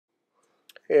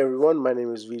Hey everyone, my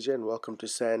name is Vijay and welcome to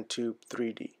Santube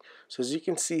 3D. So as you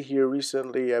can see here,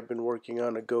 recently I've been working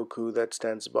on a Goku that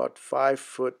stands about 5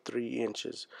 foot 3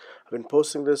 inches. I've been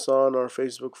posting this on our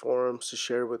Facebook forums to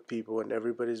share with people, and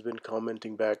everybody's been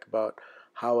commenting back about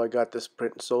how I got this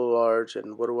print so large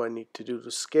and what do I need to do to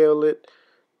scale it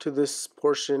to this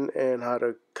portion and how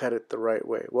to cut it the right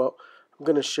way. Well, I'm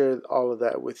going to share all of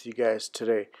that with you guys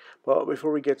today. Well,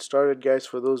 before we get started, guys,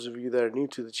 for those of you that are new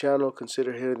to the channel,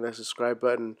 consider hitting that subscribe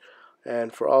button.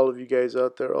 And for all of you guys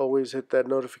out there, always hit that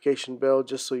notification bell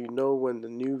just so you know when the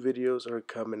new videos are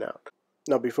coming out.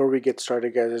 Now, before we get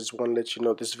started, guys, I just want to let you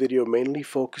know this video mainly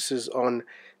focuses on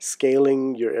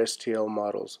scaling your STL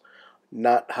models,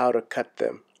 not how to cut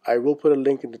them. I will put a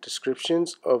link in the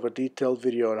descriptions of a detailed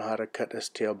video on how to cut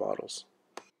STL models.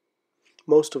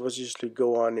 Most of us usually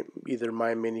go on either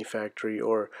My Mini Factory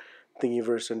or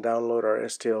Thingiverse and download our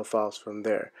STL files from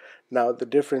there. Now the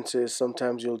difference is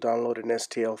sometimes you'll download an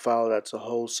STL file that's a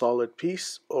whole solid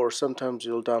piece, or sometimes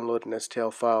you'll download an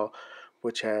STL file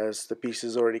which has the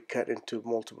pieces already cut into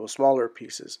multiple smaller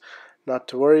pieces. Not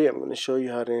to worry, I'm going to show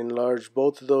you how to enlarge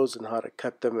both of those and how to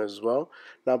cut them as well.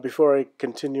 Now before I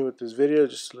continue with this video,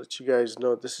 just to let you guys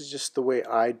know, this is just the way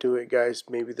I do it, guys.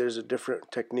 Maybe there's a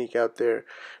different technique out there,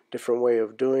 different way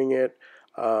of doing it.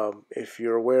 If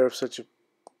you're aware of such a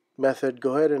method,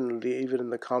 go ahead and leave it in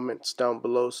the comments down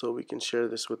below so we can share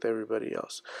this with everybody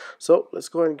else. So let's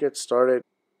go ahead and get started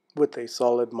with a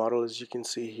solid model, as you can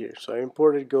see here. So I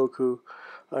imported Goku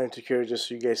into here just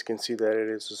so you guys can see that it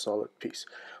is a solid piece.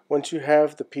 Once you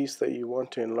have the piece that you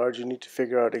want to enlarge, you need to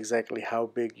figure out exactly how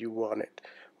big you want it.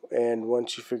 And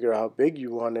once you figure out how big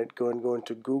you want it, go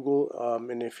into Google,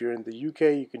 and if you're in the UK,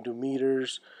 you can do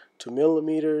meters to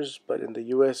millimeters, but in the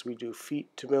US we do feet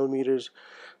to millimeters.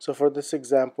 So for this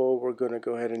example, we're going to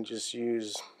go ahead and just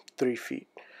use 3 feet.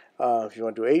 If you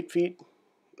want to do 8 feet,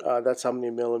 that's how many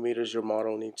millimeters your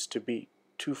model needs to be,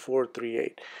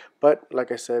 2438. But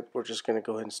like I said, we're just going to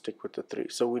go ahead and stick with the 3.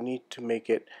 So we need to make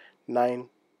it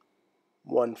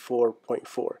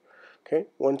 914.4. Okay,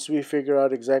 once we figure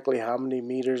out exactly how many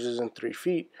meters is in 3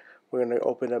 feet, we're going to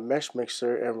open up Mesh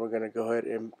Mixer and we're going to go ahead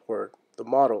and import the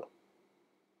model.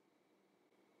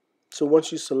 So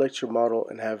once you select your model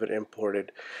and have it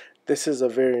imported, this is a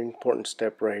very important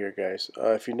step right here, guys.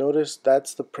 If you notice,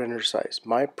 that's the printer size.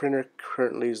 My printer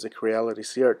currently is the Creality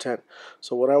CR10.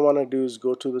 So what I want to do is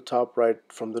go to the top right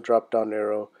from the drop down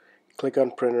arrow, click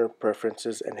on Printer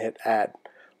Preferences and hit Add.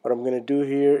 What I'm going to do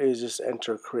here is just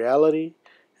enter Creality,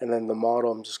 and then the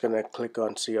model, I'm just going to click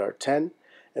on CR10.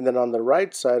 And then on the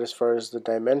right side, as far as the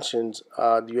dimensions,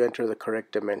 you enter the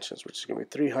correct dimensions, which is going to be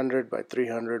 300 by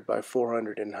 300 by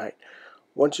 400 in height.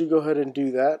 Once you go ahead and do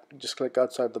that, just click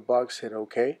outside the box, hit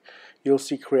OK. You'll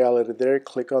see Creality there.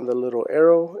 Click on the little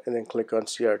arrow and then click on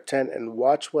CR10 and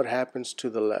watch what happens to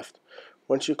the left.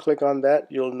 Once you click on that,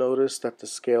 you'll notice that the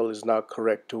scale is now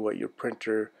correct to what your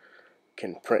printer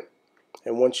can print.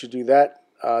 And once you do that,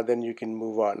 then you can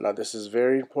move on. Now this is a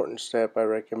very important step. I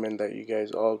recommend that you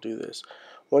guys all do this.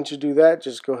 Once you do that,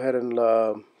 just go ahead and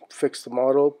fix the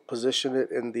model, position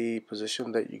it in the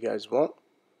position that you guys want.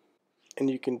 And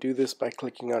you can do this by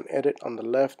clicking on Edit on the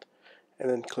left and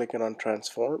then clicking on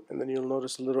Transform, and then you'll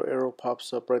notice a little arrow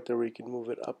pops up right there where you can move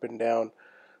it up and down,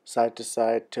 side to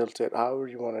side, tilt it, however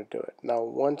you want to do it. Now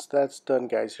once that's done,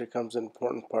 guys, here comes the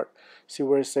important part. See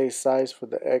where it says size for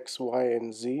the X, Y,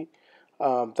 and Z?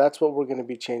 That's what we're going to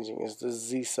be changing, is the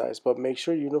Z size, but make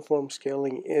sure uniform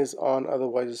scaling is on,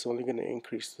 otherwise it's only going to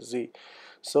increase the Z.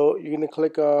 So you're going to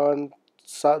click on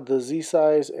the Z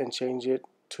size and change it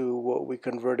to what we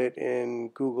converted in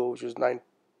Google, which is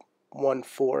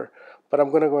 914, but I'm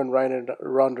going to go and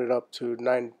round it up to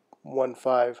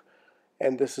 915,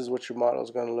 and this is what your model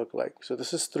is going to look like. So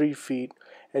this is 3 feet,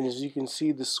 and as you can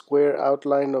see the square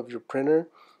outline of your printer,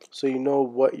 so you know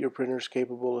what your printer is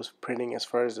capable of printing as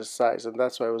far as the size, and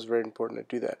that's why it was very important to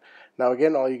do that. Now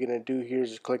again, all you're going to do here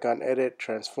is just click on Edit,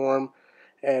 Transform,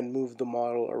 and move the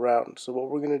model around. So what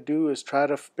we're going to do is try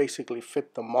to basically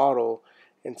fit the model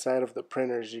inside of the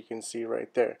printer, as you can see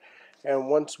right there. And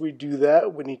once we do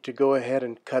that, we need to go ahead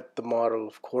and cut the model,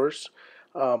 of course.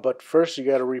 But first you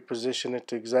got to reposition it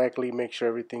to exactly make sure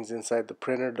everything's inside the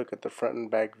printer. Look at the front and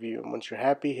back view, and once you're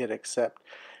happy, hit accept.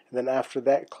 And then after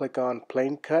that, click on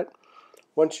Plane Cut.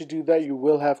 Once you do that, you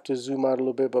will have to zoom out a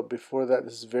little bit, but before that,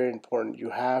 this is very important. You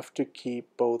have to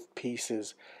keep both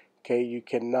pieces. Okay, you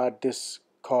cannot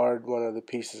discard one of the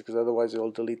pieces because otherwise it will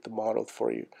delete the model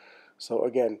for you. So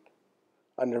again,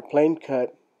 under Plane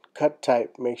Cut, Cut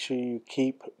Type, make sure you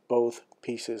keep both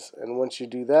pieces. And once you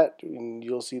do that,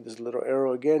 you'll see this little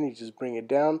arrow again. You just bring it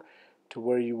down to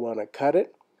where you want to cut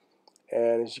it.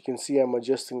 And as you can see, I'm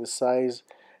adjusting the size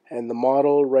and the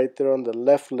model right there on the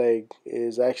left leg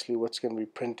is actually what's going to be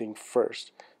printing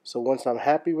first. So once I'm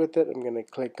happy with it, I'm going to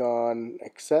click on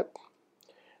accept,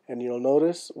 and you'll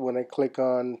notice when I click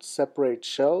on separate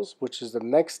shells, which is the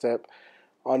next step,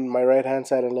 on my right hand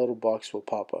side a little box will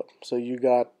pop up. So you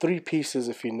got three pieces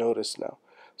if you notice now.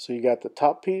 So you got the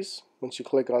top piece. Once you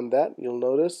click on that, you'll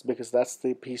notice, because that's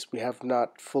the piece we have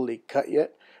not fully cut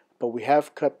yet, but we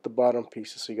have cut the bottom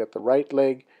pieces. So you got the right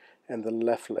leg and the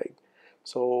left leg.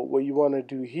 So what you want to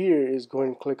do here is go ahead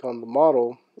and click on the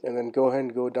model, and then go ahead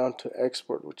and go down to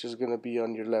export, which is going to be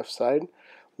on your left side.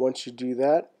 Once you do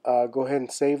that, go ahead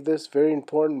and save this. Very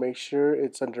important, make sure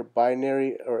it's under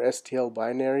binary or STL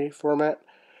binary format,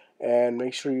 and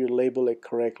make sure you label it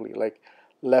correctly, like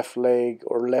left leg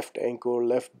or left ankle,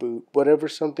 left boot, whatever,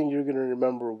 something you're going to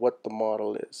remember what the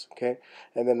model is. Okay,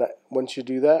 and then once you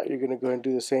do that, you're going to go ahead and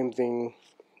do the same thing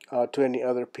to any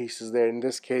other pieces there. In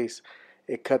this case,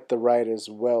 it cut the right as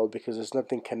well because there's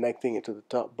nothing connecting it to the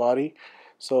top body.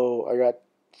 So I got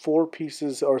three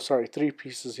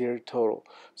pieces here total.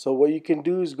 So what you can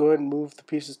do is go ahead and move the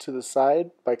pieces to the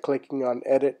side by clicking on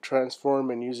edit, transform,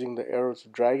 and using the arrow to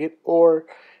drag it, or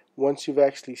once you've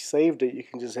actually saved it, you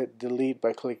can just hit delete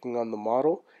by clicking on the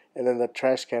model and then the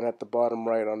trash can at the bottom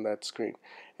right on that screen.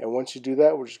 And once you do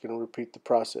that, we're just going to repeat the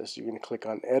process. You're going to click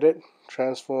on edit,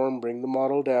 transform, bring the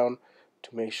model down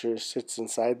to make sure it sits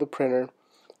inside the printer,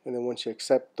 and then once you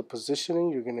accept the positioning,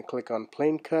 you're going to click on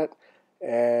plane cut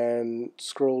and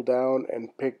scroll down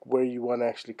and pick where you want to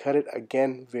actually cut it.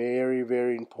 Again, very,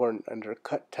 very important, under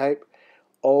cut type,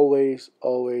 always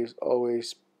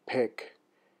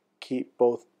keep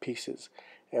both pieces.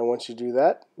 And once you do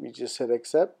that, you just hit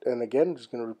accept, and again, I'm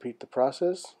just going to repeat the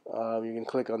process. You can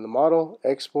click on the model,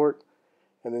 export,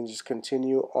 and then just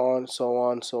continue on, so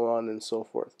on, and so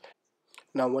forth.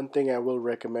 Now, one thing I will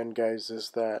recommend, guys,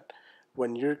 is that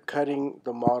when you're cutting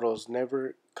the models,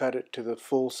 never cut it to the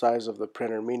full size of the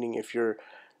printer, meaning if your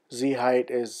Z height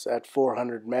is at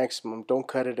 400 maximum, don't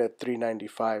cut it at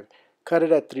 395. Cut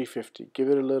it at 350. Give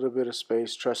it a little bit of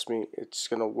space. Trust me, it's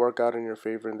going to work out in your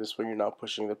favor, and this way you're not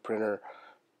pushing the printer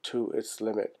to its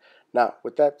limit. Now,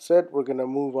 with that said, we're going to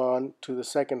move on to the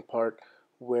second part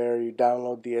where you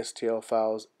download the STL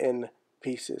files in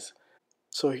pieces.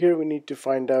 So here we need to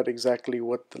find out exactly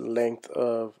what the length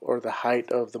of or the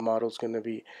height of the model is going to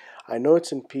be. I know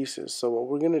it's in pieces, so what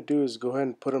we're going to do is go ahead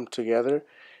and put them together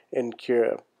in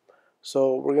Cura.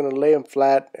 So we're going to lay them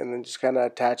flat and then just kind of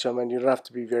attach them, and you don't have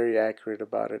to be very accurate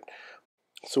about it.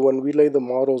 So when we lay the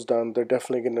models down, they're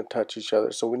definitely going to touch each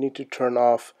other. So we need to turn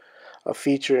off a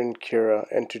feature in Cura,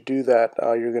 and to do that,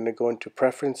 you're going to go into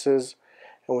Preferences,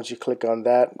 and once you click on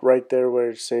that, right there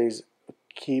where it says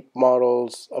keep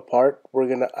models apart, we're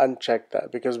going to uncheck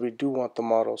that because we do want the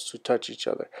models to touch each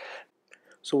other.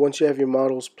 So once you have your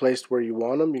models placed where you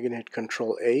want them, you're going to hit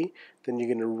Control A, then you're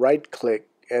going to right click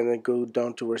and then go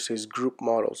down to where it says group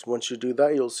models. Once you do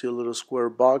that, you'll see a little square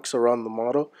box around the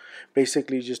model.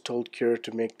 Basically, you just told Cura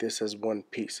to make this as one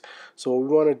piece. So what we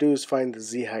want to do is find the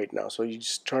Z height now. So you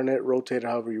just turn it, rotate it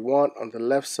however you want. On the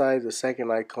left side, the second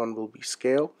icon will be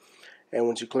scale. And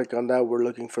once you click on that, we're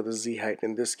looking for the Z height.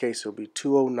 In this case, it'll be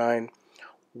 209.1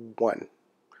 or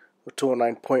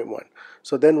 209.1.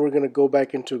 So then we're going to go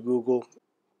back into Google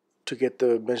to get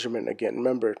the measurement again.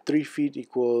 Remember, 3 feet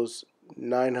equals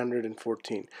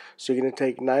 914. So you're going to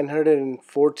take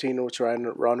 914, which I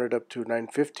rounded up to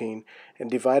 915,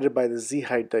 and divide it by the Z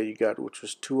height that you got, which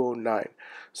was 209.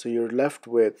 So you're left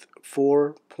with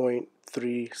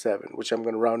 4.37, which I'm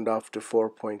going to round off to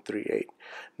 4.38.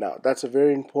 Now, that's a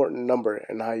very important number,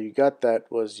 and how you got that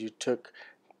was you took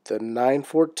the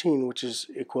 914, which is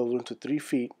equivalent to 3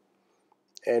 feet,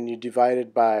 and you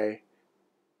divided by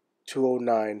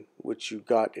 209, which you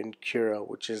got in Cura,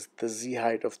 which is the Z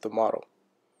height of the model.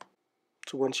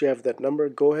 So once you have that number,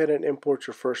 go ahead and import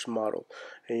your first model,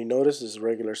 and you notice it's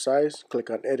regular size. Click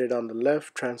on edit on the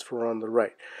left, transfer on the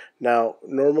right. Now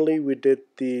normally we did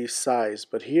the size,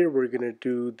 but here we're going to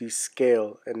do the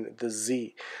scale and the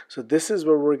Z. So this is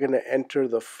where we're going to enter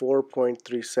the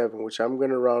 4.37, which I'm going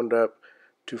to round up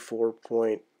to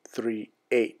 4.38.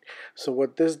 So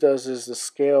what this does is the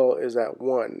scale is at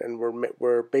 1, and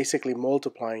we're basically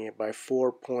multiplying it by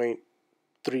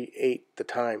 4.38 the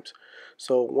times.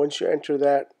 So once you enter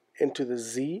that into the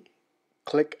Z,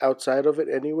 click outside of it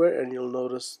anywhere, and you'll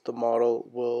notice the model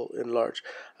will enlarge.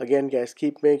 Again, guys,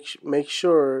 make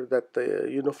sure that the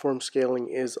uniform scaling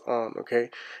is on, okay?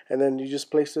 And then you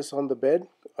just place this on the bed.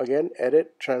 Again,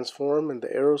 edit, transform, and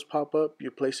the arrows pop up.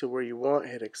 You place it where you want,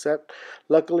 hit accept.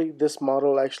 Luckily, this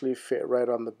model actually fit right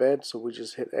on the bed, so we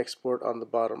just hit export on the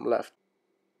bottom left.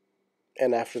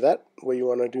 And after that, what you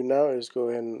want to do now is go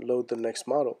ahead and load the next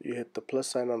model. You hit the plus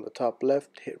sign on the top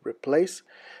left, hit replace,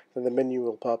 then the menu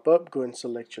will pop up. Go ahead and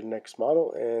select your next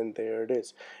model, and there it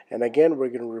is. And again, we're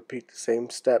going to repeat the same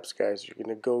steps, guys. You're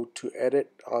going to go to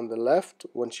edit on the left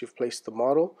once you've placed the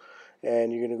model,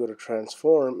 and you're going to go to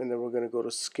transform, and then we're going to go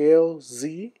to scale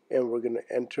Z, and we're going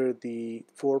to enter the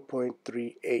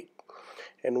 4.38.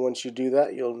 And once you do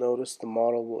that, you'll notice the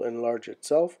model will enlarge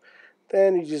itself.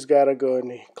 Then you just gotta go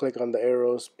and click on the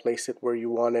arrows, place it where you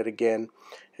want it again.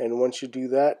 And once you do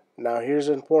that, now here's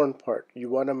the important part. You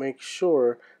want to make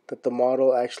sure that the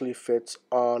model actually fits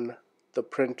on the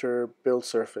printer build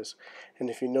surface. And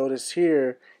if you notice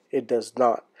here, it does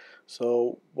not.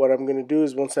 So what I'm going to do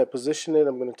is once I position it,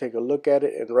 I'm going to take a look at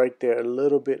it, and right there a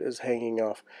little bit is hanging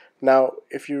off. Now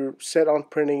if you're set on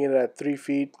printing it at 3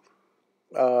 feet,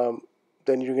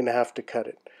 then you're going to have to cut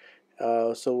it.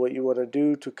 So what you want to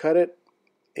do to cut it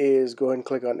is go ahead and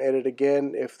click on edit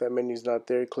again. If that menu is not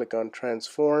there, click on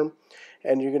transform,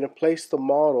 and you're going to place the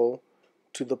model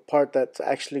to the part that's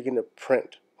actually going to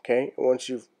print. Okay, once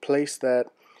you've placed that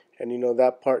and you know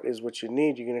that part is what you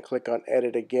need, you're going to click on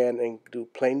edit again and do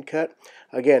plane cut.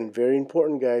 Again, very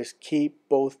important, guys, keep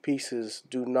both pieces.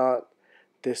 Do not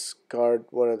discard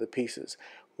one of the pieces.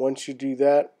 Once you do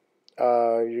that,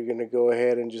 you're going to go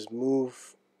ahead and just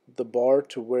move the bar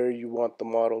to where you want the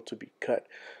model to be cut.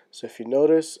 So if you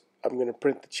notice, I'm going to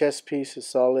print the chest piece is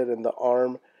solid, and the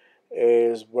arm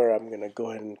is where I'm going to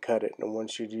go ahead and cut it. And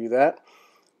once you do that,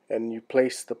 and you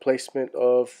place the placement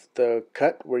of the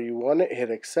cut where you want it,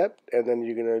 hit accept, and then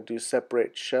you're going to do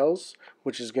separate shells,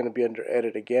 which is going to be under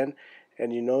edit again.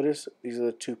 And you notice these are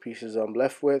the two pieces I'm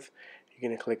left with. You're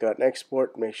going to click on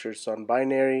export, make sure it's on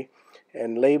binary,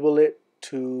 and label it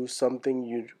to something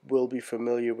you will be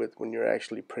familiar with when you're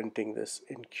actually printing this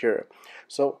in Cura.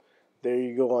 So there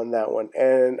you go on that one.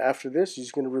 And after this, you're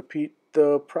just going to repeat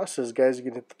the process, guys. You're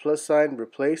going to hit the plus sign,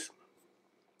 replace,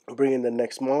 bring in the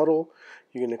next model.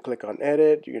 You're going to click on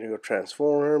edit. You're going to go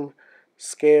transform,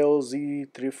 scale Z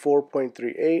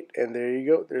 4.38, and there you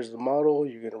go. There's the model.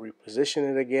 You're going to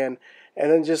reposition it again, and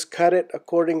then just cut it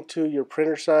according to your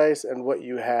printer size and what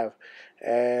you have.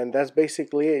 And that's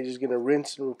basically it. You're just going to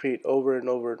rinse and repeat over and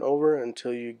over and over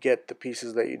until you get the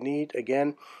pieces that you need.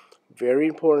 Again, very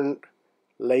important.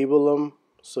 Label them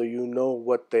so you know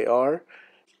what they are.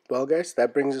 Well, guys,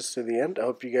 that brings us to the end. I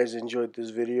hope you guys enjoyed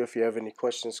this video. If you have any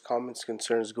questions, comments,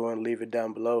 concerns, go and leave it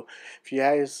down below. If you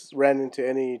guys ran into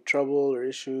any trouble or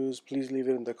issues, please leave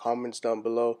it in the comments down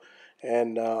below,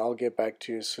 and I'll get back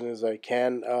to you as soon as I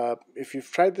can. If you've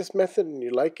tried this method and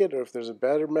you like it, or if there's a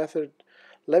better method,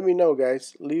 let me know,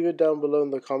 guys. Leave it down below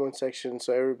in the comment section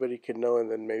so everybody can know,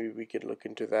 and then maybe we can look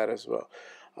into that as well.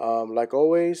 Like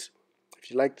always,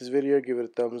 if you liked this video, give it a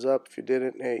thumbs up. If you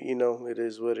didn't, hey, you know, it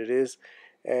is what it is.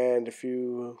 And if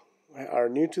you are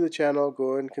new to the channel,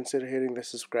 go and consider hitting the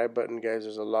subscribe button, guys.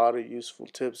 There's a lot of useful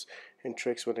tips and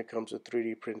tricks when it comes to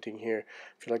 3D printing here.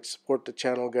 If you'd like to support the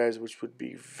channel, guys, which would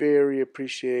be very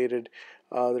appreciated,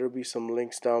 there will be some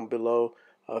links down below,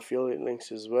 affiliate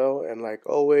links as well. And like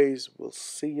always, we'll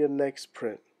see you next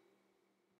print.